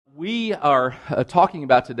We are talking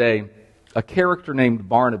about today a character named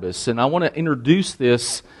Barnabas, and I want to introduce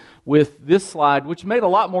this with this slide, which made a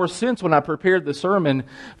lot more sense when I prepared the sermon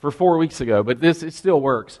for 4 weeks ago, but it still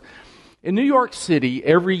works. In New York City,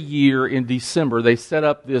 every year in December, they set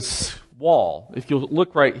up this wall. If you'll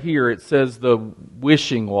look right here, it says the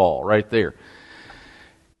wishing wall right there.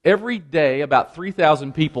 Every day, about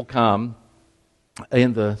 3,000 people come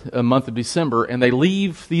in the month of December, and they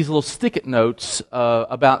leave these little stick-it notes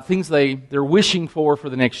about things they're wishing for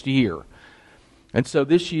the next year. And so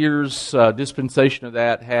this year's dispensation of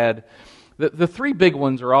that had, the three big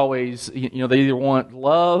ones are always, they either want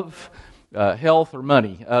love, health, or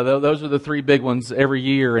money. Those are the three big ones every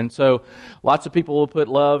year. And so lots of people will put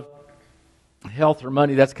love, health, or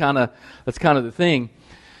money. That's kind of the thing.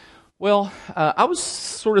 Well, I was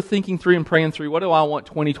sort of thinking through and praying through, what do I want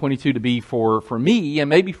 2022 to be for me and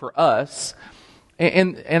maybe for us?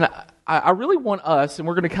 And I really want us, and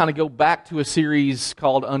we're going to kind of go back to a series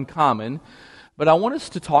called Uncommon, but I want us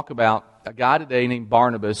to talk about a guy today named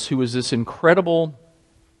Barnabas who is this incredible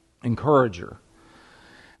encourager.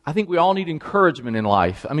 I think we all need encouragement in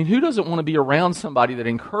life. I mean, who doesn't want to be around somebody that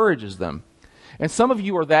encourages them? And some of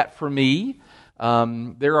you are that for me.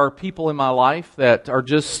 There are people in my life that are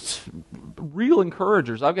just real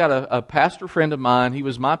encouragers. I've got a pastor friend of mine. He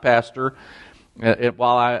was my pastor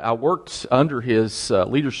while I worked under his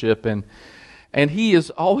leadership, and he has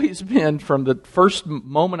always been, from the first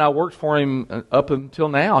moment I worked for him up until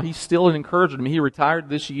now, he's still an encourager to me. He retired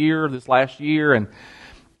this last year,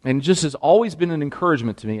 and just has always been an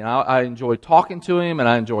encouragement to me. And I enjoy talking to him, and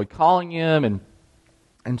I enjoy calling him,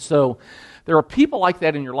 and so there are people like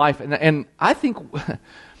that in your life, and I think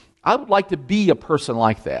I would like to be a person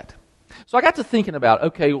like that. So I got to thinking about,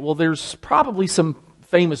 okay, well, there's probably some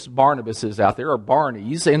famous Barnabases out there, or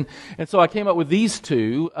Barneys, and so I came up with these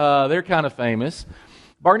two. They're kind of famous.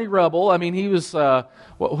 Barney Rubble, I mean, he was,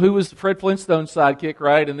 who was Fred Flintstone's sidekick,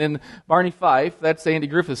 right? And then Barney Fife, that's Andy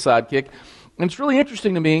Griffith's sidekick. And it's really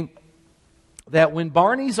interesting to me that when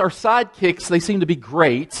Barneys are sidekicks, they seem to be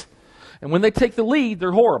great. And when they take the lead,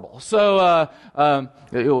 they're horrible. So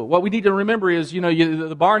what we need to remember is,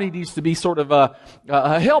 the Barney needs to be sort of a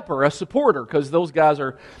helper, a supporter, because those guys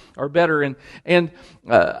are better. And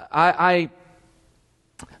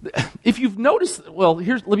if you've noticed, well,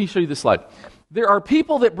 let me show you this slide. There are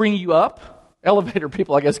people that bring you up. Elevator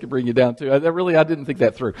people, I guess, could bring you down too. I didn't think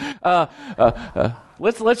that through.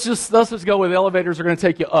 Let's just go with elevators are going to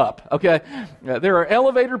take you up. Okay, there are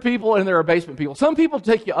elevator people and there are basement people. Some people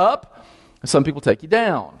take you up, and some people take you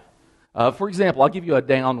down. For example, I'll give you a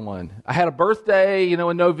down one. I had a birthday, in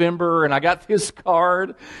November, and I got this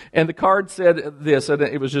card, and the card said this, and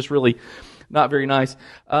it was just really not very nice.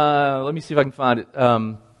 Let me see if I can find it.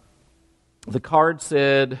 The card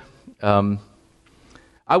said,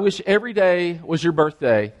 I wish every day was your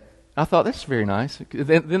birthday. I thought, that's very nice.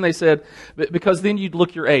 Then they said, because then you'd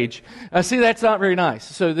look your age. See, that's not very nice.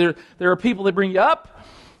 So there are people that bring you up.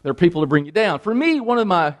 There are people that bring you down. For me, one of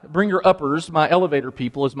my bringer-uppers, my elevator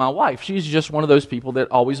people, is my wife. She's just one of those people that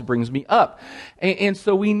always brings me up. And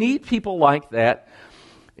so we need people like that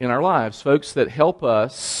in our lives, folks that help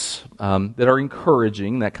us, that are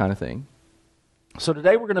encouraging, that kind of thing. So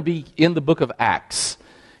today we're going to be in the book of Acts.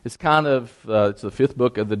 It's kind of, it's the fifth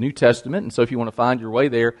book of the New Testament, and so if you want to find your way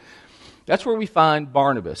there, that's where we find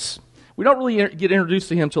Barnabas. We don't really get introduced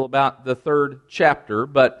to him until about the third chapter,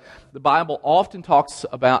 but the Bible often talks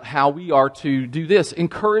about how we are to do this,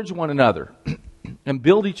 encourage one another and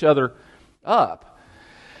build each other up.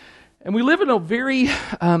 And we live in a very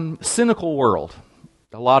cynical world.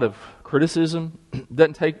 A lot of criticism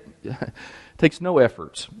takes no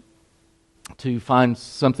effort to find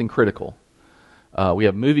something critical. We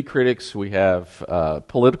have movie critics, we have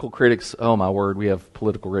political critics. Oh my word, we have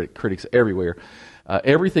political critics everywhere.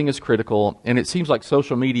 Everything is critical, and it seems like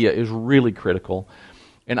social media is really critical.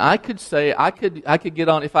 And I could say, I could get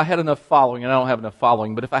on, if I had enough following, and I don't have enough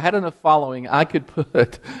following, but if I had enough following, I could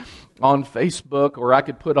put on Facebook, or I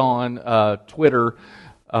could put on Twitter,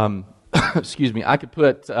 I could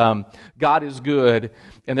put God is good,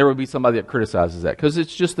 and there would be somebody that criticizes that. Because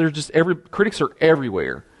critics are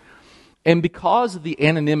everywhere. And because of the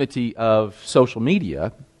anonymity of social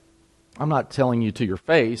media, I'm not telling you to your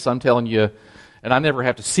face, I'm telling you, and I never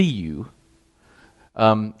have to see you.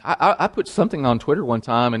 I put something on Twitter one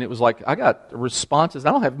time, and it was like, I got responses.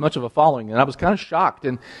 I don't have much of a following, and I was kind of shocked.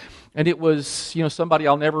 And it was, somebody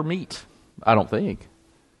I'll never meet, I don't think,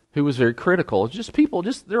 who was very critical.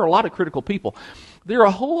 There are a lot of critical people. There are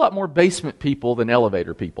a whole lot more basement people than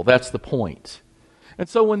elevator people. That's the point. And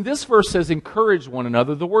so when this verse says encourage one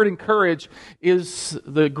another, the word encourage is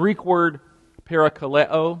the Greek word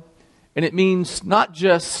parakaleo. And it means not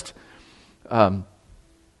just,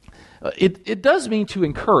 it does mean to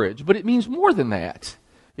encourage, but it means more than that.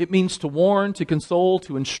 It means to warn, to console,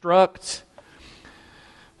 to instruct.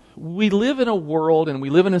 We live in a world and we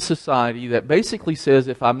live in a society that basically says,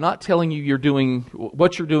 if I'm not telling you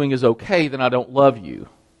what you're doing is okay, then I don't love you.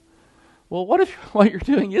 Well, what if what you're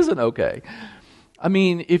doing isn't okay? I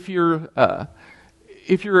mean, if you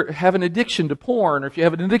have an addiction to porn, or if you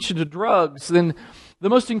have an addiction to drugs, then the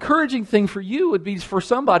most encouraging thing for you would be for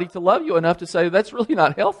somebody to love you enough to say, that's really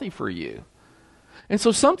not healthy for you. And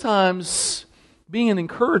so sometimes being an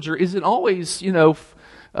encourager isn't always,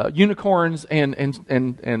 unicorns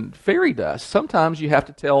and fairy dust. Sometimes you have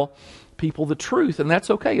to tell people the truth, and that's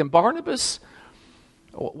okay. And Barnabas,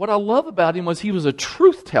 what I love about him was he was a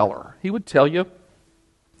truth teller. He would tell you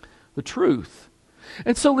the truth.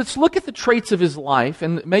 And so let's look at the traits of his life,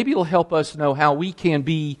 and maybe it'll help us know how we can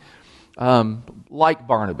be like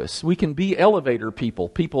Barnabas. We can be elevator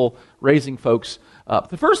people raising folks up.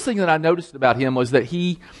 The first thing that I noticed about him was that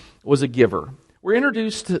he was a giver. We're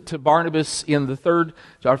introduced to Barnabas in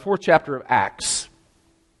our fourth chapter of Acts.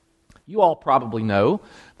 You all probably know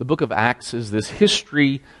the book of Acts is this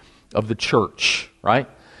history of the church, right?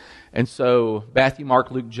 And so Matthew,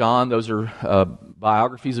 Mark, Luke, John, those are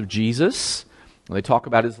biographies of Jesus. They talk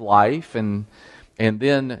about his life, and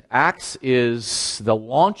then Acts is the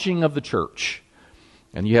launching of the church.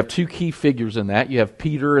 And you have two key figures in that. You have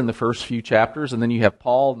Peter in the first few chapters, and then you have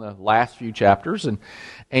Paul in the last few chapters.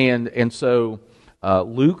 And so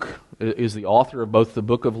Luke is the author of both the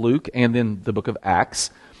book of Luke and then the book of Acts.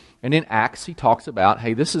 And in Acts, he talks about,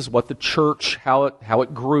 hey, this is what the church, how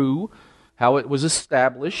it grew, how it was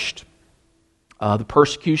established, the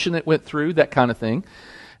persecution that went through, that kind of thing.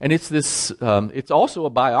 And it's also a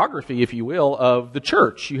biography, if you will, of the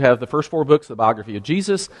church. You have the first four books, the biography of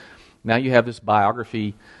Jesus. Now you have this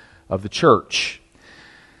biography of the church.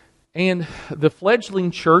 And the fledgling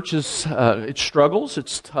church it struggles,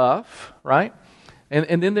 it's tough, right?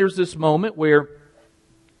 And then there's this moment where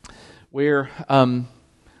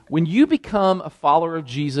when you become a follower of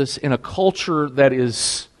Jesus in a culture that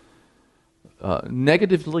is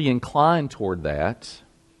negatively inclined toward that,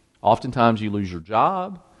 oftentimes you lose your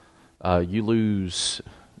job. You lose,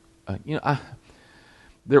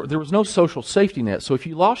 there was no social safety net. So if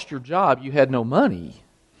you lost your job, you had no money.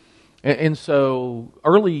 And so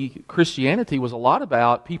early Christianity was a lot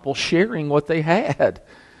about people sharing what they had.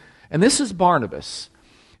 And this is Barnabas.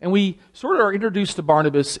 And we sort of are introduced to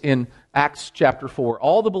Barnabas in Acts chapter 4.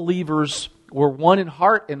 All the believers were one in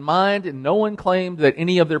heart and mind, and no one claimed that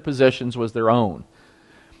any of their possessions was their own.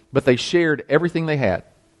 But they shared everything they had.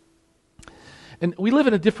 And we live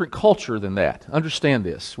in a different culture than that. Understand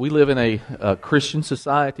this. We live in a Christian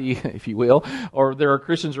society, if you will, or there are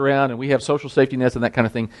Christians around and we have social safety nets and that kind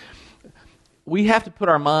of thing. We have to put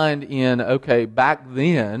our mind in, okay, back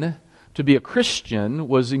then, to be a Christian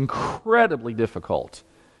was incredibly difficult.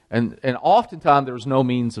 And oftentimes there was no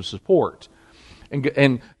means of support.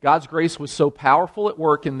 And God's grace was so powerful at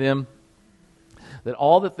work in them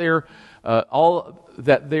that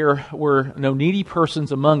there were no needy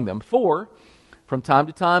persons among them. For from time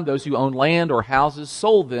to time, those who owned land or houses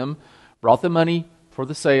sold them, brought the money from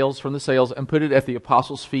the sales, and put it at the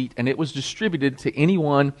apostles' feet, and it was distributed to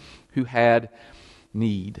anyone who had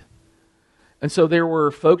need. And so there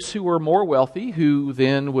were folks who were more wealthy who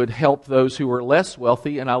then would help those who were less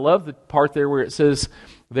wealthy. And I love the part there where it says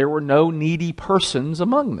there were no needy persons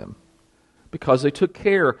among them because they took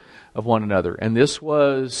care of one another. And this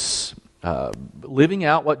was living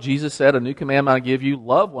out what Jesus said, a new commandment I give you,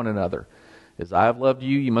 love one another. As I have loved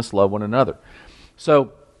you, you must love one another.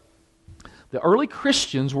 So the early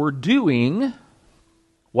Christians were doing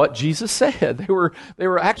what Jesus said. They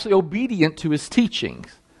were actually obedient to his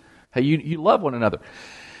teachings. Hey, you love one another.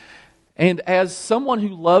 And as someone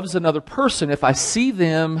who loves another person, if I see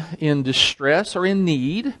them in distress or in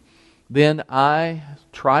need, then I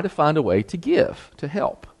try to find a way to give, to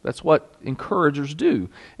help. That's what encouragers do.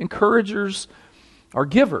 Encouragers are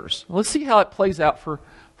givers. Let's see how it plays out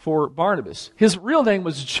for Barnabas. His real name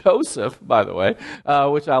was Joseph, by the way,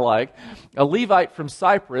 which I like, a Levite from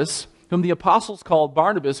Cyprus, whom the apostles called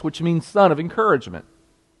Barnabas, which means son of encouragement.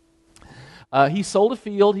 He sold a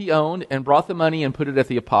field he owned and brought the money and put it at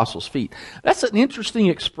the apostles' feet. That's an interesting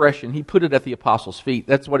expression. He put it at the apostles' feet.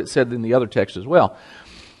 That's what it said in the other text as well.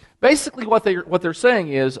 Basically, what they're saying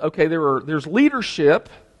is, okay, there's leadership,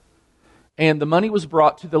 and the money was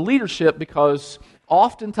brought to the leadership because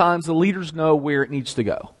oftentimes the leaders know where it needs to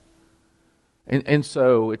go. And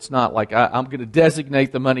so it's not like I'm going to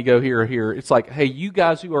designate the money go here or here. It's like, hey, you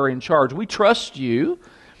guys who are in charge, we trust you.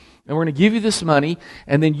 and we're going to give you this money,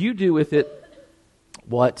 and then you do with it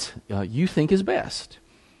what you think is best.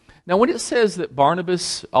 Now, when it says that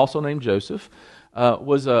Barnabas, also named Joseph,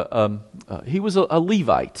 was a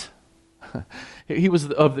Levite, he was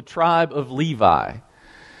of the tribe of Levi.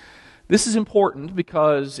 This is important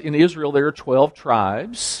because in Israel there are 12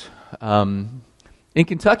 tribes. In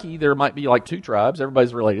Kentucky, there might be like 2 tribes.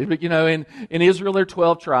 Everybody's related. But, in Israel, there are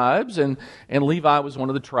 12 tribes, and Levi was one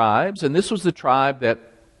of the tribes. And this was the tribe that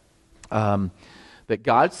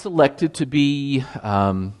God selected to be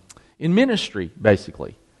in ministry,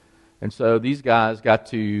 basically. And so these guys got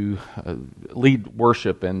to lead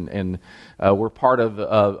worship and were part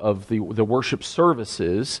of the worship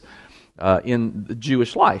services in the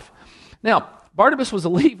Jewish life. Now, Barnabas was a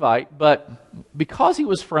Levite, but because he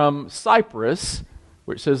was from Cyprus,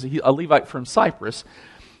 where it says a Levite from Cyprus,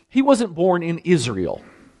 he wasn't born in Israel.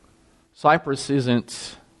 Cyprus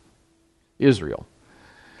isn't Israel.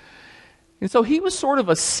 And so he was sort of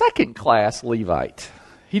a second-class Levite.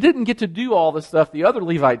 He didn't get to do all the stuff the other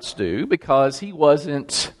Levites do because he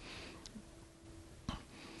wasn't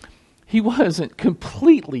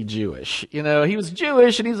completely Jewish. He was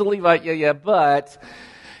Jewish and he's a Levite, but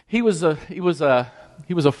he was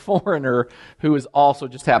a foreigner who also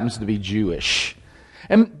just happens to be Jewish.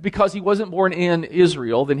 And because he wasn't born in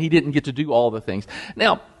Israel, then he didn't get to do all the things.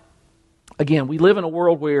 Now, again, we live in a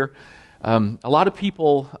world where a lot of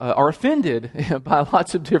people are offended by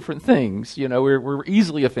lots of different things. We're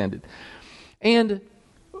easily offended. And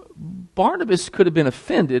Barnabas could have been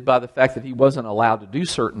offended by the fact that he wasn't allowed to do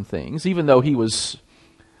certain things, even though he was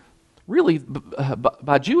really,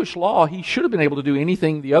 by Jewish law, he should have been able to do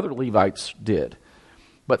anything the other Levites did.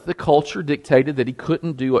 But the culture dictated that he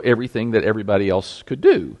couldn't do everything that everybody else could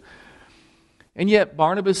do. And yet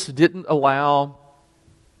Barnabas didn't allow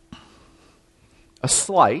a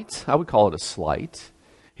slight, I would call it a slight.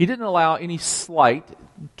 He didn't allow any slight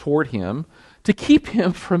toward him to keep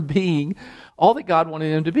him from being all that God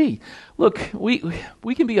wanted him to be. Look, we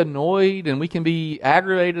can be annoyed and we can be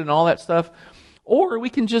aggravated and all that stuff, or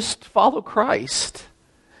we can just follow Christ.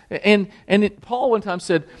 And Paul one time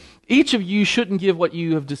said, each of you should give what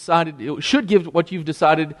you've decided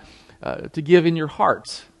to give in your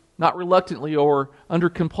hearts, not reluctantly or under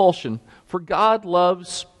compulsion, for God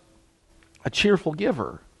loves a cheerful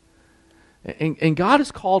giver. And God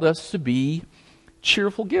has called us to be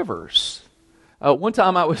cheerful givers. One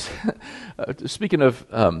time I was, speaking of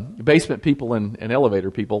basement people and elevator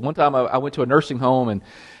people, one time I went to a nursing home and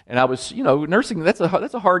I was, nursing, that's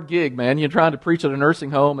a hard gig, man. You're trying to preach at a nursing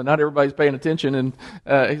home and not everybody's paying attention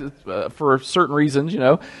and for certain reasons,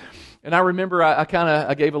 And I remember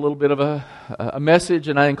I gave a little bit of a message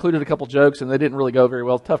and I included a couple jokes and they didn't really go very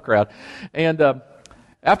well. Tough crowd. And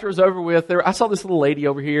after it was over with, I saw this little lady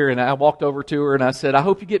over here, and I walked over to her, and I said, I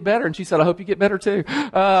hope you get better. And she said, I hope you get better too.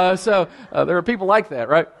 So there are people like that,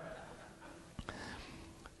 right?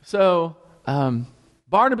 So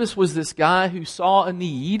Barnabas was this guy who saw a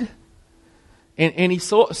need, and he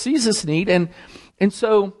sees this need. And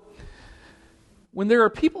so when there are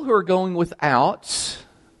people who are going without,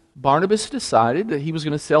 Barnabas decided that he was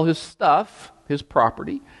going to sell his stuff, his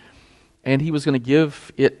property, and he was going to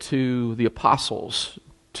give it to the apostles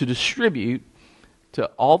to distribute to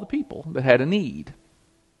all the people that had a need.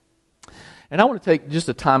 And I want to take just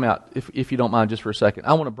a time out, if you don't mind, just for a second.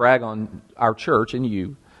 I want to brag on our church and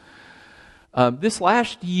you. This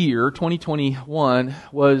last year, 2021,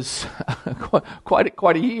 was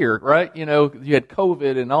quite a year, right? You had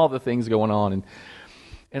COVID and all the things going on.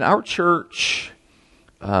 And our church,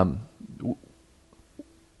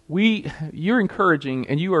 you're encouraging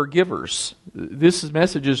and you are givers. This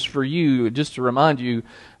message is for you, just to remind you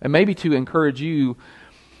and maybe to encourage you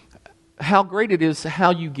how great it is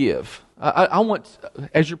how you give. I want,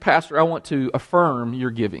 as your pastor, I want to affirm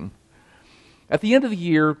your giving. At the end of the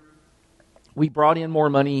year, we brought in more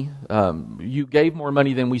money. You gave more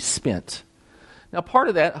money than we spent. Now, part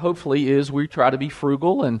of that, hopefully, is we try to be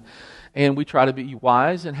frugal and we try to be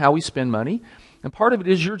wise in how we spend money. And part of it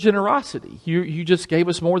is your generosity. You just gave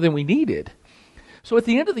us more than we needed. So at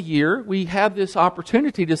the end of the year, we have this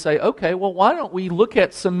opportunity to say, okay, well, why don't we look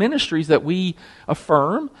at some ministries that we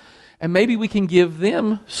affirm, and maybe we can give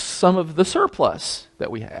them some of the surplus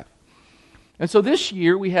that we have. And so this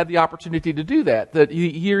year, we had the opportunity to do that. That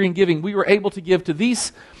year in giving, we were able to give to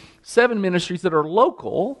these 7 ministries that are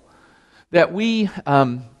local, that we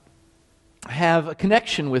have a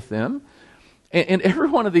connection with them. And every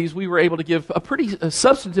one of these, we were able to give a pretty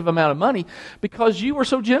substantive amount of money because you were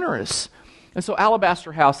so generous. And so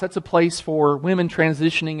Alabaster House, that's a place for women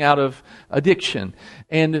transitioning out of addiction.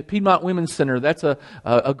 And Piedmont Women's Center, that's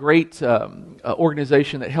a great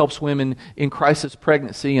organization that helps women in crisis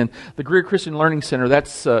pregnancy. And the Greer Christian Learning Center,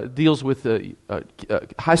 that's deals with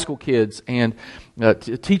high school kids and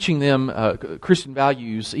teaching them Christian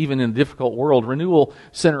values even in a difficult world. Renewal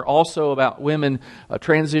Center, also about women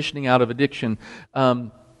transitioning out of addiction.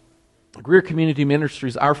 Greer Community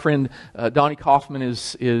Ministries, our friend Donnie Kaufman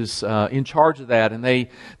is in charge of that, and they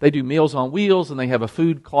do Meals on Wheels, and they have a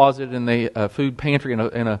food closet and a food pantry and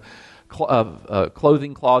a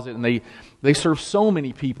clothing closet, and they serve so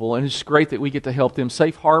many people, and it's great that we get to help them.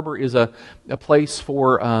 Safe Harbor is a place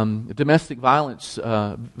for domestic violence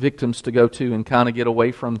victims to go to and kind of get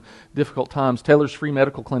away from difficult times. Taylor's Free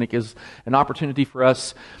Medical Clinic is an opportunity for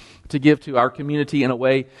us to give to our community in a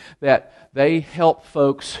way that they help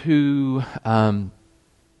folks who can't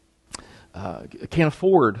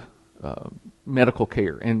afford medical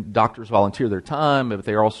care, and doctors volunteer their time, but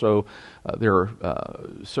there are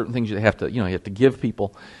certain things you have to give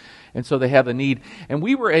people, and so they have a need. And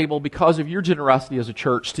we were able, because of your generosity as a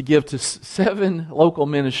church, to give to 7 local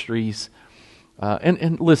ministries.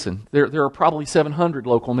 And listen, there are probably 700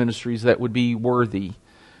 local ministries that would be worthy.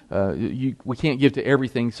 We can't give to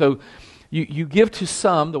everything. So you give to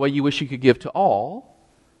some the way you wish you could give to all.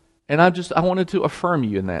 And I wanted to affirm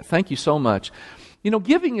you in that. Thank you so much.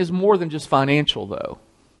 Giving is more than just financial, though.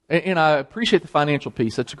 And I appreciate the financial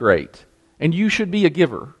piece. That's great. And you should be a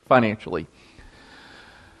giver financially.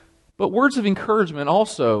 But words of encouragement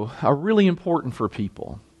also are really important for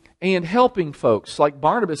people. And helping folks, like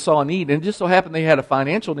Barnabas saw a need, and it just so happened they had a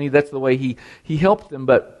financial need. That's the way he helped them.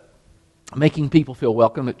 But making people feel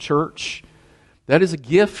welcome at church, that is a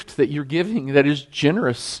gift that you're giving that is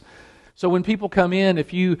generous. So when people come in,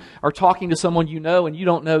 if you are talking to someone you know and you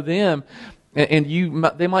don't know them, and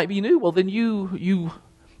they might be new, well then you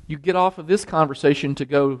get off of this conversation to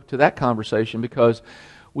go to that conversation, because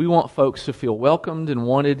we want folks to feel welcomed and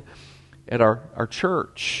wanted at our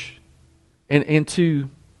church, and to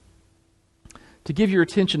give your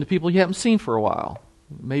attention to people you haven't seen for a while.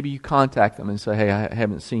 Maybe you contact them and say, hey, I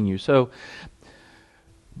haven't seen you. So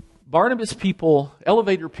Barnabas people,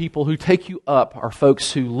 elevator people who take you up, are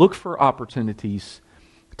folks who look for opportunities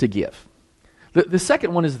to give. The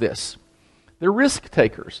second one is this. They're risk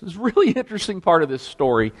takers. This is a really interesting part of this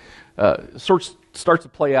story. Starts to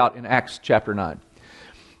play out in Acts chapter 9.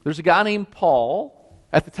 There's a guy named Paul.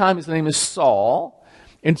 At the time, his name is Saul.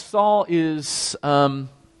 And Saul is,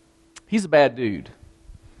 he's a bad dude.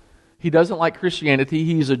 He doesn't like Christianity.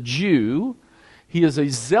 He's a Jew. He is a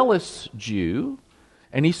zealous Jew.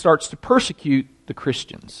 And he starts to persecute the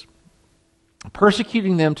Christians,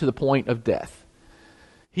 persecuting them to the point of death.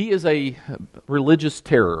 He is a religious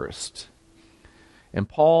terrorist. And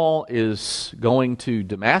Paul is going to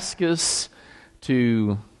Damascus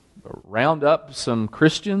to round up some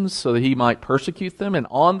Christians so that he might persecute them. And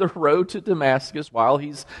on the road to Damascus, while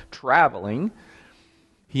he's traveling,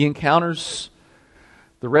 he encounters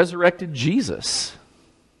the resurrected Jesus.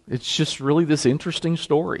 It's just really this interesting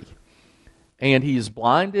story. And he is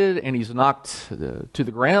blinded, and he's knocked to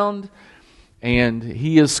the ground, and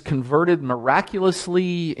he is converted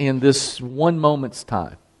miraculously in this one moment's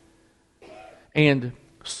time. And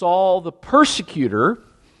Saul the persecutor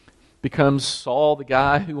becomes Saul the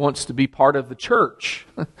guy who wants to be part of the church.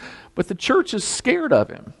 But the church is scared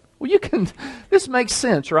of him. Well, this makes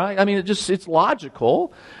sense, right? I mean, it's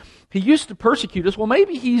logical. He used to persecute us. Well,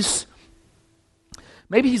 maybe he's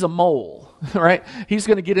a mole, right? He's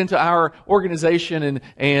going to get into our organization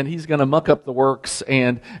and he's going to muck up the works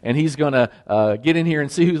and he's going to get in here and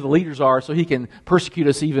see who the leaders are so he can persecute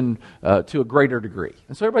us even to a greater degree.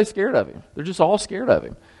 And so everybody's scared of him. They're just all scared of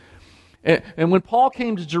him. And when Paul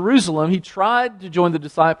came to Jerusalem, he tried to join the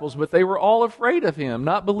disciples, but they were all afraid of him,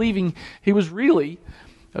 not believing he was really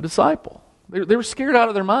a disciple. They were scared out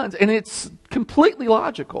of their minds, and it's completely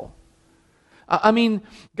logical. I mean,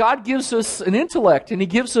 God gives us an intellect, and He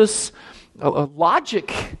gives us a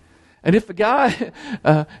logic. And if a guy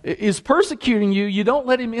is persecuting you, you don't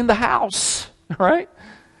let him in the house, right?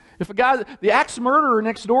 If a guy, the axe murderer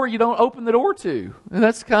next door, you don't open the door to. And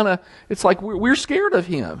that's kind of, it's like we're scared of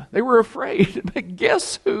him. They were afraid. But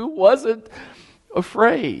guess who wasn't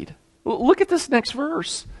afraid? Look at this next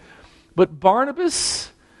verse. But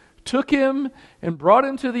Barnabas took him and brought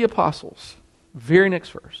him to the apostles. Very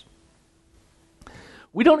next verse.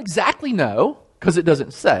 We don't exactly know, because it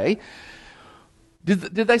doesn't say,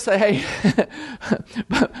 Did they say, hey,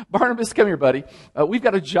 Barnabas, come here, buddy. We've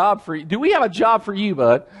got a job for you. Do we have a job for you,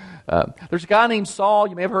 bud? There's a guy named Saul.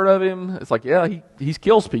 You may have heard of him. It's like, yeah, he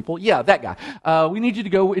kills people. Yeah, that guy. We need you to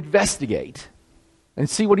go investigate and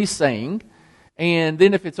see what he's saying. And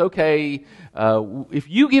then if it's okay, if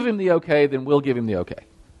you give him the okay, then we'll give him the okay.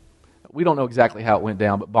 We don't know exactly how it went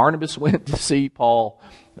down, but Barnabas went to see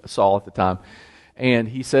Saul at the time. And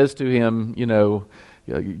he says to him,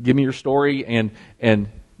 give me your story. And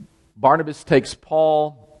Barnabas takes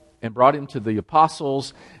Paul and brought him to the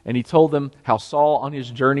apostles, and he told them how Saul on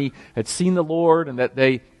his journey had seen the Lord, and that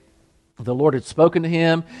the Lord had spoken to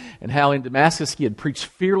him, and how in Damascus he had preached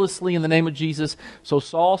fearlessly in the name of Jesus. So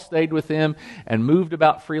Saul stayed with him and moved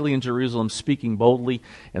about freely in Jerusalem, speaking boldly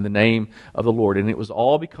in the name of the Lord. And it was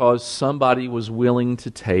all because somebody was willing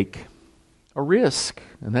to take a risk,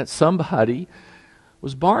 and that somebody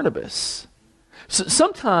was Barnabas. So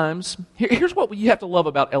sometimes, here's what you have to love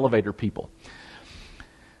about elevator people.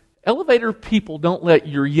 Elevator people don't let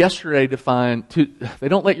your yesterday define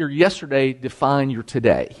your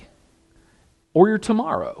today or your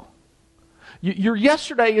tomorrow. Your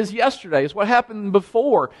yesterday is yesterday. It's what happened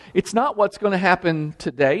before. It's not what's going to happen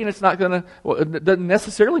today, and it's not going to. Well, it doesn't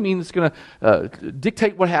necessarily mean it's going to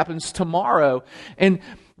dictate what happens tomorrow. And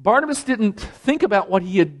Barnabas didn't think about what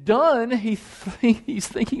he had done. He's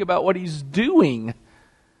thinking about what he's doing.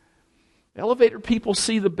 Elevator people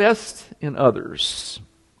see the best in others.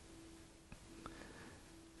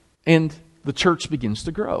 And the church begins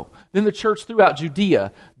to grow. Then the church throughout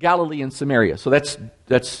Judea, Galilee, and Samaria, so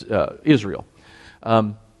that's Israel,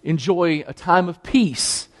 enjoy a time of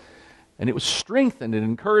peace. And it was strengthened and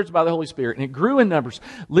encouraged by the Holy Spirit. And it grew in numbers,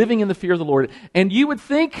 living in the fear of the Lord. And you would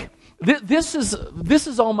think, this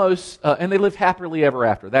is almost, and they lived happily ever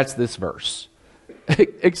after. That's this verse.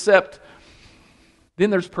 Except,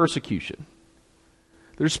 then there's persecution.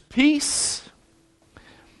 There's peace.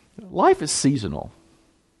 Life is seasonal.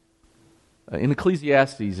 In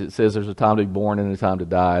Ecclesiastes, it says there's a time to be born and a time to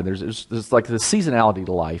die. There's like the seasonality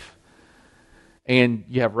to life. And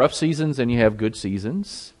you have rough seasons and you have good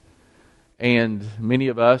seasons. And many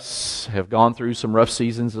of us have gone through some rough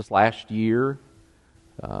seasons this last year.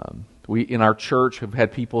 We, in our church, have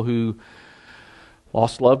had people who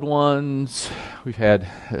lost loved ones. We've had,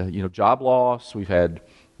 job loss. We've had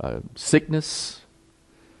sickness.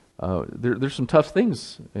 There's some tough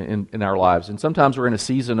things in our lives. And sometimes we're in a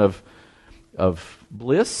season of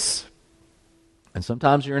bliss, and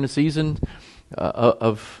sometimes you're in a season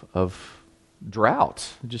of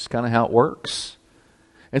drought. Just kind of how it works.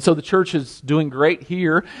 And so the church is doing great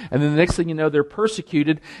here, and then the next thing you know, they're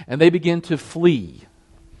persecuted, and they begin to flee.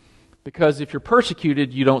 Because if you're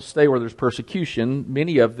persecuted, you don't stay where there's persecution.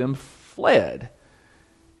 Many of them fled.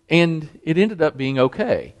 And it ended up being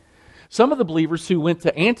okay. Some of the believers who went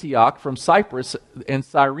to Antioch from Cyprus and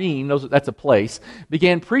Cyrene, that's a place,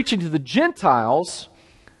 began preaching to the Gentiles.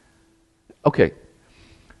 Okay.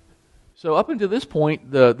 So up until this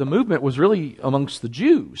point, the movement was really amongst the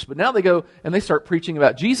Jews. But now they go and they start preaching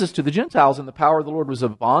about Jesus to the Gentiles, and the power of the Lord was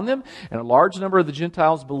upon them. And a large number of the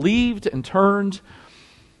Gentiles believed and turned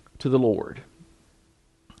to the Lord.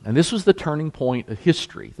 And this was the turning point of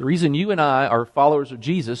history. The reason you and I are followers of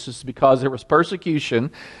Jesus is because there was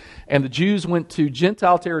persecution, and the Jews went to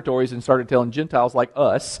Gentile territories and started telling Gentiles like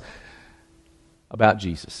us about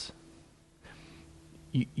Jesus.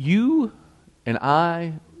 You and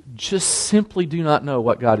I just simply do not know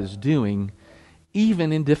what God is doing,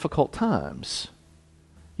 even in difficult times.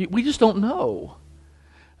 We just don't know.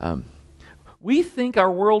 We think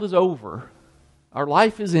our world is over. Our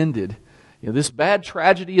life is ended. This bad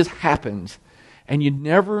tragedy has happened, and you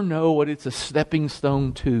never know what it's a stepping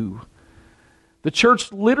stone to. The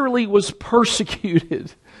church literally was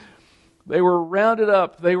persecuted. They were rounded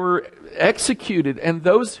up. They were executed. And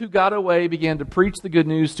those who got away began to preach the good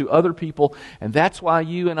news to other people. And that's why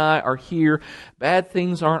you and I are here. Bad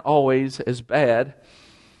things aren't always as bad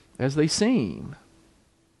as they seem.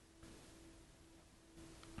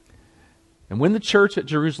 And when the church at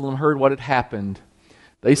Jerusalem heard what had happened,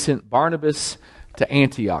 they sent Barnabas to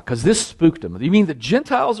Antioch, because this spooked them. You mean the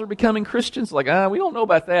Gentiles are becoming Christians? Like, we don't know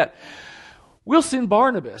about that. We'll send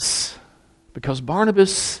Barnabas, because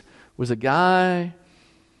Barnabas was a guy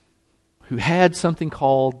who had something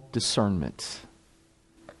called discernment.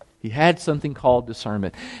 He had something called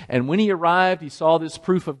discernment. And when he arrived, he saw this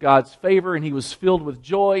proof of God's favor, and he was filled with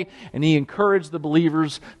joy, and he encouraged the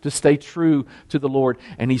believers to stay true to the Lord.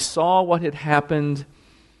 And he saw what had happened,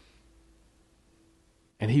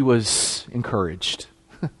 and he was encouraged.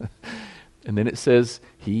 And then it says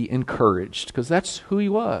he encouraged, because that's who he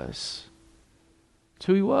was. That's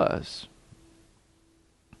who he was.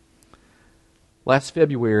 last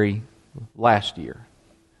February, last year,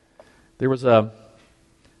 there was a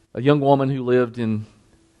young woman who lived in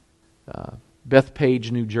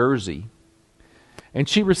Bethpage, New Jersey, and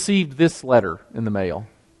she received this letter in the mail.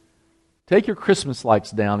 Take your Christmas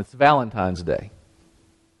lights down. It's Valentine's Day.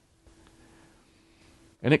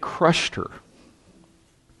 And it crushed her.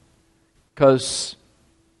 Because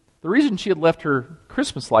the reason she had left her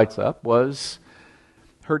Christmas lights up was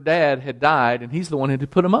her dad had died, and he's the one who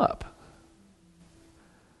had put them up.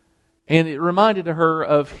 And it reminded her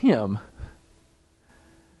of him.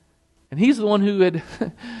 And he's the one who had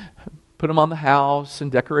put them on the house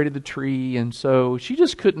and decorated the tree, and so she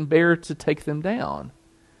just couldn't bear to take them down.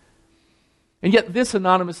 And yet this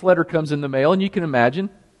anonymous letter comes in the mail, and you can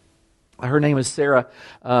imagine, her name is Sarah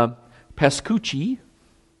Pascucci,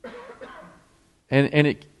 and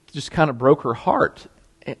it just kind of broke her heart.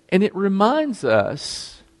 And it reminds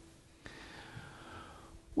us,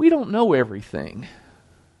 we don't know everything.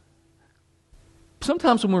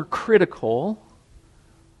 Sometimes when we're critical,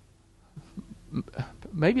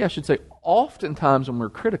 maybe I should say oftentimes when we're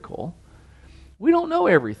critical, we don't know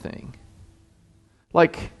everything.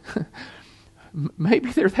 Like,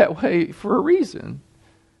 maybe they're that way for a reason.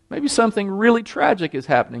 Maybe something really tragic is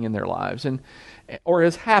happening in their lives, or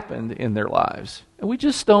has happened in their lives, and we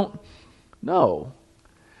just don't know.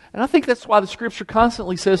 And I think that's why the Scripture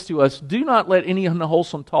constantly says to us, do not let any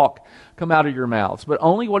unwholesome talk come out of your mouths, but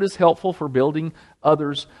only what is helpful for building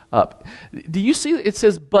others up. Do you see it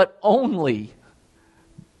says, but only?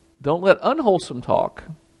 Don't let unwholesome talk,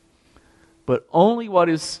 but only what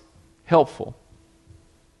is helpful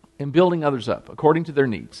in building others up according to their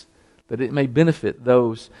needs, that it may benefit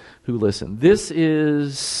those who listen. This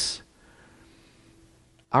is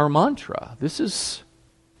our mantra. This is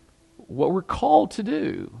what we're called to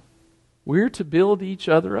do. We're to build each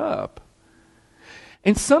other up.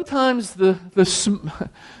 And sometimes the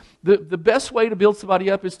best way to build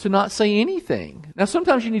somebody up is to not say anything. Now,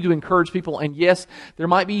 sometimes you need to encourage people, and yes, there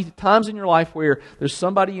might be times in your life where there's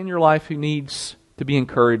somebody in your life who needs to be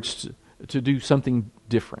encouraged to do something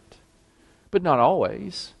different, but not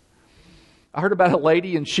always. I heard about a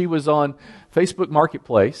lady, and she was on Facebook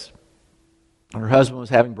Marketplace. Her husband was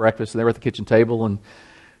having breakfast, and they were at the kitchen table, and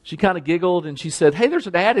she kind of giggled, and she said, hey, there's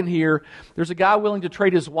an ad in here. There's a guy willing to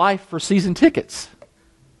trade his wife for season tickets.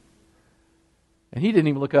 And he didn't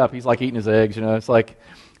even look up. He's like eating his eggs, you know. It's like,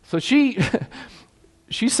 so she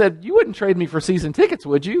said, you wouldn't trade me for season tickets,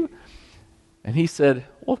 would you? And he said,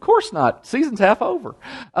 well, of course not. Season's half over.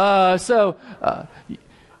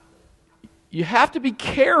 You have to be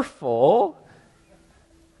careful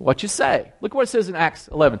what you say. Look what it says in Acts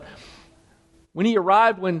 11.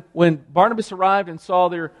 When Barnabas arrived and saw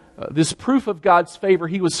this proof of God's favor,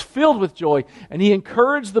 he was filled with joy, and he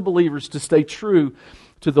encouraged the believers to stay true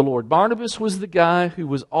to the Lord. Barnabas was the guy who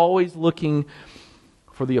was always looking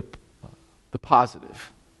for the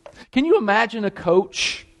positive. Can you imagine a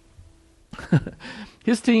coach?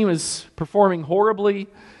 His team is performing horribly,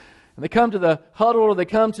 and they come to the huddle, or they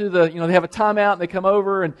come to they have a timeout, and they come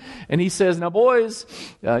over, and he says, now boys,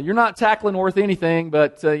 you're not tackling worth anything,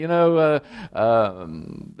 but that's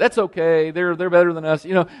okay. They're better than us.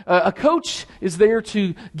 A coach is there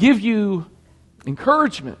to give you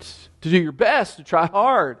encouragement, to do your best, to try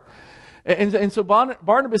hard. And so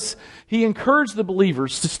Barnabas, he encouraged the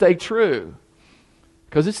believers to stay true,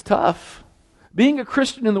 because it's tough. Being a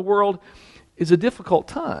Christian in the world is a difficult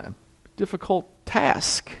time, difficult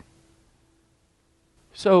task.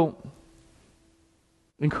 So,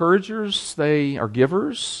 encouragers, they are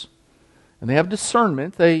givers, and they have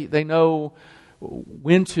discernment. They know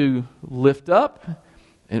when to lift up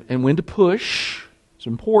and when to push. It's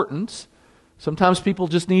important. Sometimes people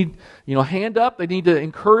just need, a hand up. They need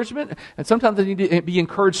encouragement, and sometimes they need to be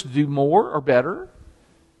encouraged to do more or better.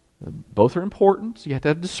 Both are important. You have to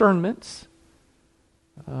have discernment.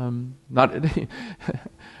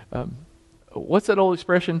 What's that old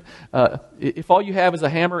expression? If all you have is a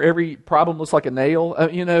hammer, every problem looks like a nail.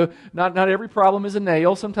 Not every problem is a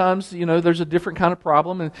nail. Sometimes, there's a different kind of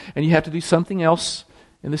problem, and you have to do something else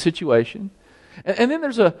in the situation. And then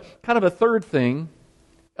there's a kind of a third thing.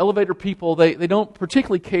 Elevator people, they don't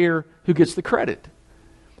particularly care who gets the credit.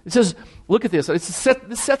 It says, look at this. This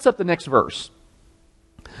sets up the next verse.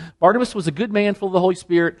 Barnabas was a good man full of the Holy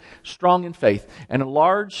Spirit, strong in faith, and a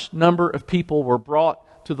large number of people were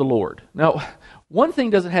brought to the Lord. Now, one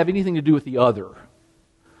thing doesn't have anything to do with the other,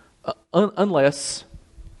 unless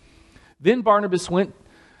then Barnabas went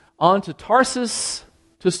on to Tarsus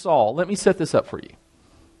to Saul. Let me set this up for you.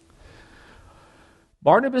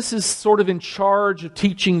 Barnabas is sort of in charge of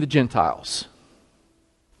teaching the Gentiles.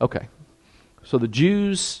 Okay, so the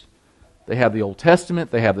Jews They have the Old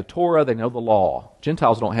Testament, they have the Torah, they know the law.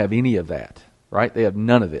 Gentiles don't have any of that, right? They have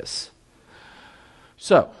none of this.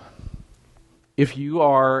 So, if you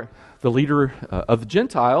are the leader of the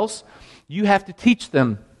Gentiles, you have to teach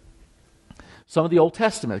them some of the Old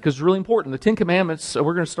Testament, because it's really important. The Ten Commandments,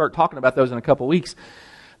 we're going to start talking about those in a couple weeks.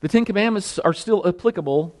 The Ten Commandments are still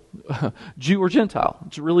applicable, Jew or Gentile.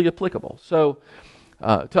 It's really applicable. So,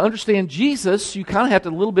 to understand Jesus, you kind of have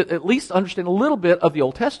to at least understand a little bit of the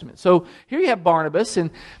Old Testament. So here you have Barnabas, and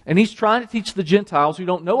he's trying to teach the Gentiles who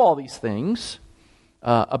don't know all these things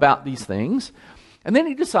about these things. And then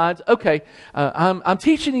he decides, okay, I'm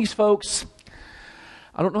teaching these folks.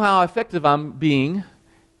 I don't know how effective I'm being.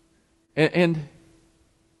 And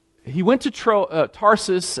he went to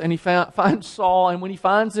Tarsus, and he finds Saul, and when he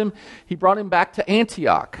finds him, he brought him back to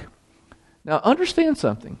Antioch. Now, understand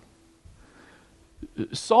something.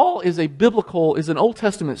 Saul is an Old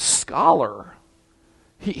Testament scholar.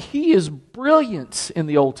 He is brilliant in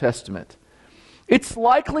the Old Testament. It's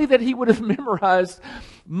likely that he would have memorized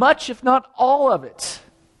much, if not all of it.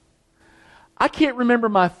 I can't remember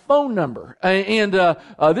my phone number, and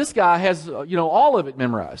this guy has all of it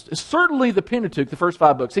memorized. Certainly the Pentateuch, the first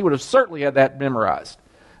 5 books, he would have certainly had that memorized.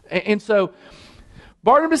 And so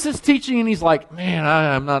Barnabas is teaching, and he's like, man,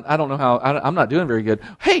 I'm not doing very good.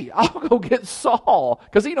 Hey, I'll go get Saul,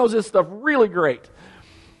 because he knows this stuff really great.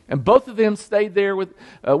 And both of them stayed there with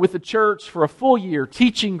the church for a full year,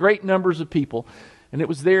 teaching great numbers of people. And it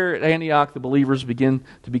was there at Antioch the believers began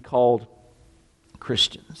to be called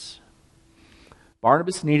Christians.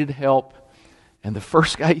 Barnabas needed help, and the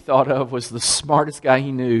first guy he thought of was the smartest guy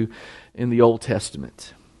he knew in the Old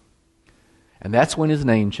Testament. And that's when his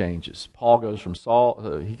name changes. He goes from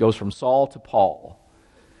Saul to Paul.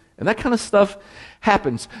 And that kind of stuff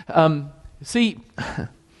happens.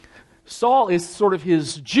 Saul is sort of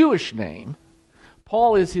his Jewish name.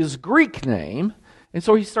 Paul is his Greek name. And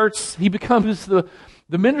so he becomes the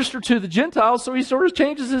minister to the Gentiles, so he sort of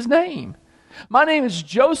changes his name. My name is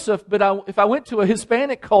Joseph, but if I went to a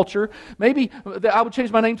Hispanic culture, maybe I would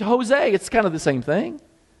change my name to Jose. It's kind of the same thing.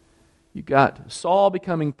 You got Saul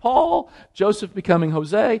becoming Paul, Joseph becoming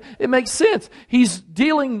Jose. It makes sense. He's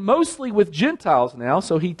dealing mostly with Gentiles now,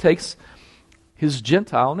 so he takes his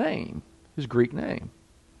Gentile name, his Greek name.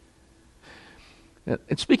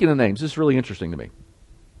 And speaking of names, this is really interesting to me.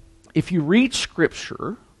 If you read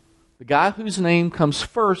Scripture, the guy whose name comes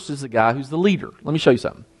first is the guy who's the leader. Let me show you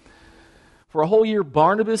something. For a whole year,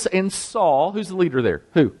 Barnabas and Saul, who's the leader there?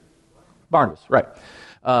 Who? Barnabas, right.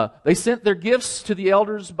 They sent their gifts to the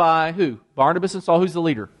elders by who? Barnabas and Saul. Who's the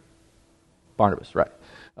leader? Barnabas, right.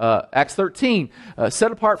 Acts 13,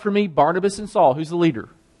 set apart for me Barnabas and Saul. Who's the leader?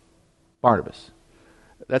 Barnabas.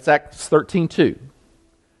 That's Acts 13:2.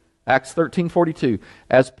 Acts 13:42.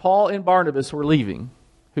 As Paul and Barnabas were leaving,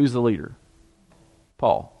 who's the leader?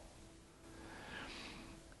 Paul.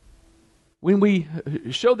 When we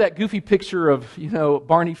showed that goofy picture of,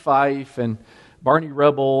 Barney Fife and Barney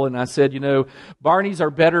Rubble, and I said, Barneys are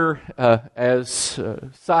better as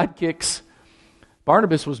sidekicks.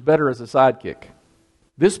 Barnabas was better as a sidekick.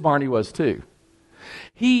 This Barney was too.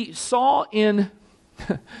 He saw in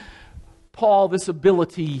Paul this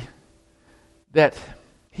ability that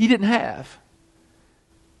he didn't have,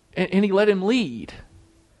 and he let him lead.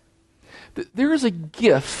 There is a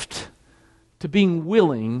gift to being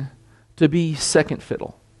willing to be second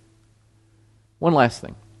fiddle. One last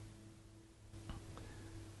thing.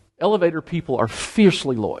 Elevator people are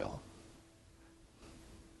fiercely loyal.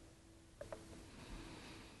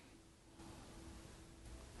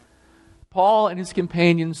 Paul and his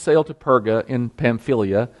companions sailed to Perga in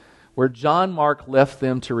Pamphylia, where John Mark left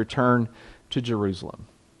them to return to Jerusalem.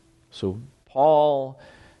 So Paul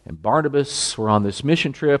and Barnabas were on this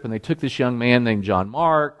mission trip, and they took this young man named John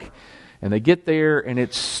Mark, and they get there, and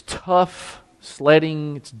it's tough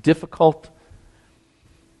sledding, it's difficult,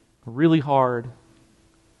 really hard.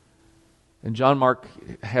 And John Mark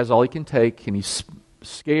has all he can take, and he's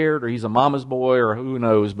scared, or he's a mama's boy, or who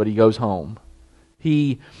knows, but he goes home.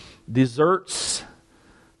 He deserts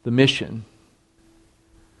the mission.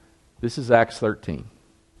 This is Acts 13.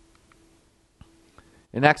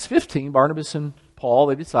 In Acts 15, Barnabas and Paul,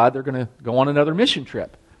 they decide they're going to go on another mission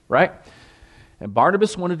trip, right? And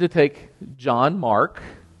Barnabas wanted to take John Mark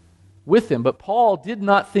with him, but Paul did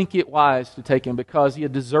not think it wise to take him because he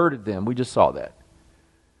had deserted them. We just saw that.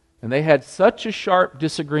 And they had such a sharp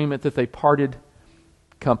disagreement that they parted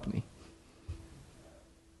company.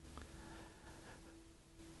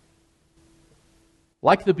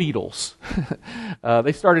 Like the Beatles.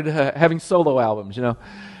 They started having solo albums,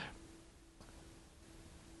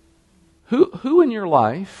 Who in your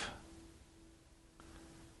life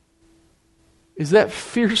Is that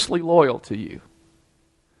fiercely loyal to you?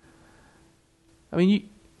 I mean,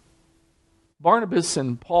 Barnabas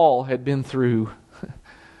and Paul had been through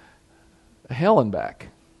hell and back.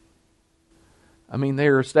 I mean,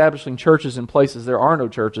 they're establishing churches in places there are no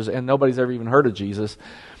churches, and nobody's ever even heard of Jesus.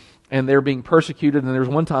 And they're being persecuted. And there was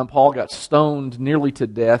one time Paul got stoned nearly to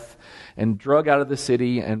death and drug out of the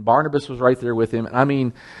city, and Barnabas was right there with him. I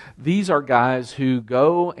mean, these are guys who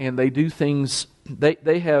go and they do things.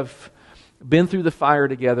 They have been through the fire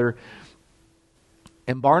together.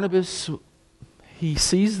 And Barnabas, he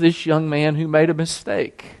sees this young man who made a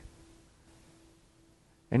mistake.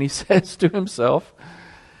 And he says to himself,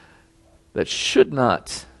 that should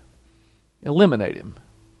not eliminate him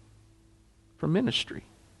from ministry.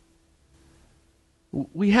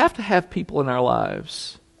 We have to have people in our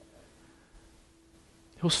lives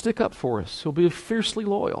who'll stick up for us, who'll be fiercely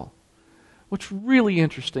loyal. What's really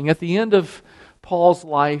interesting, at the end of Paul's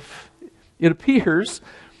life, it appears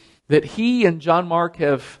that he and John Mark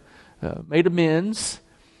have made amends,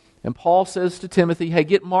 and Paul says to Timothy, hey,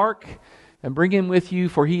 get Mark and bring him with you,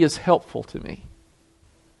 for he is helpful to me.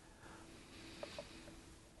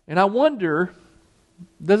 And I wonder,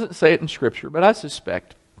 it doesn't say it in Scripture, but I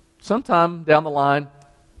suspect, sometime down the line,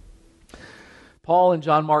 Paul and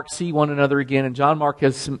John Mark see one another again, and John Mark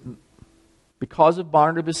has, because of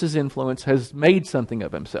Barnabas' influence, has made something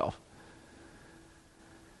of himself.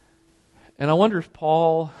 And I wonder if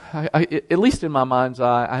Paul, at least in my mind's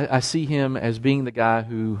eye, I see him as being the guy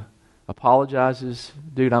who apologizes.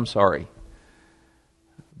 Dude, I'm sorry.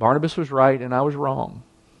 Barnabas was right and I was wrong.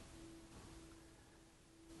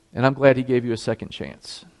 And I'm glad he gave you a second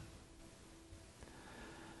chance.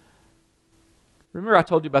 Remember I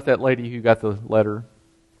told you about that lady who got the letter?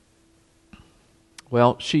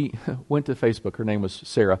 Well, she went to Facebook. Her name was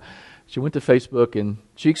Sarah. She went to Facebook and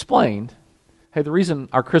she explained, hey, the reason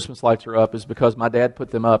our Christmas lights are up is because my dad put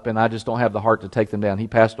them up and I just don't have the heart to take them down. He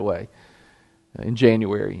passed away in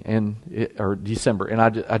January or December, and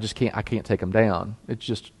I can't take them down. It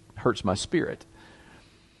just hurts my spirit.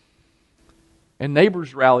 And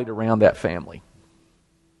neighbors rallied around that family.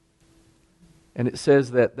 And it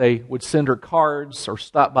says that they would send her cards or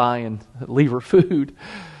stop by and leave her food,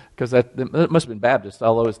 because that must have been Baptist,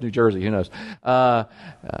 although it's New Jersey, who knows. And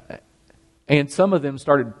some of them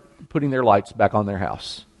started putting their lights back on their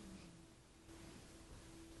house.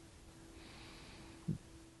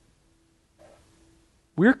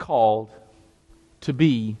 We're called to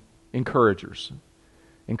be encouragers.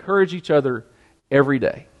 Encourage each other every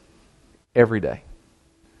day. Every day.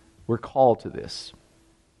 We're called to this.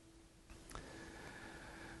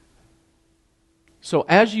 So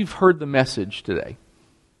as you've heard the message today,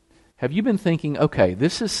 have you been thinking, okay,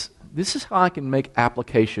 this is how I can make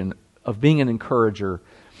application of being an encourager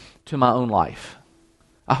to my own life?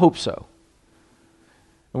 I hope so.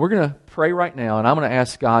 And we're going to pray right now, and I'm going to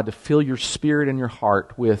ask God to fill your spirit and your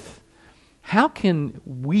heart with how can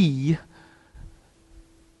we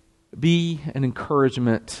be an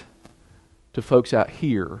encouragement to folks out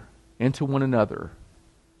here and to one another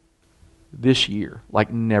this year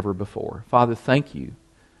like never before. Father, thank you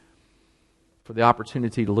for the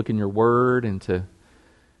opportunity to look in your word and to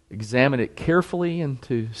examine it carefully and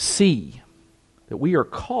to see that we are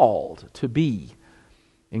called to be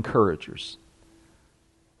encouragers.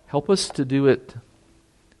 Help us to do it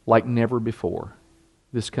like never before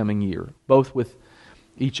this coming year, both with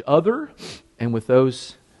each other and with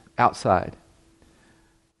those outside.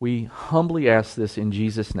 We humbly ask this in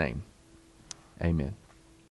Jesus' name. Amen.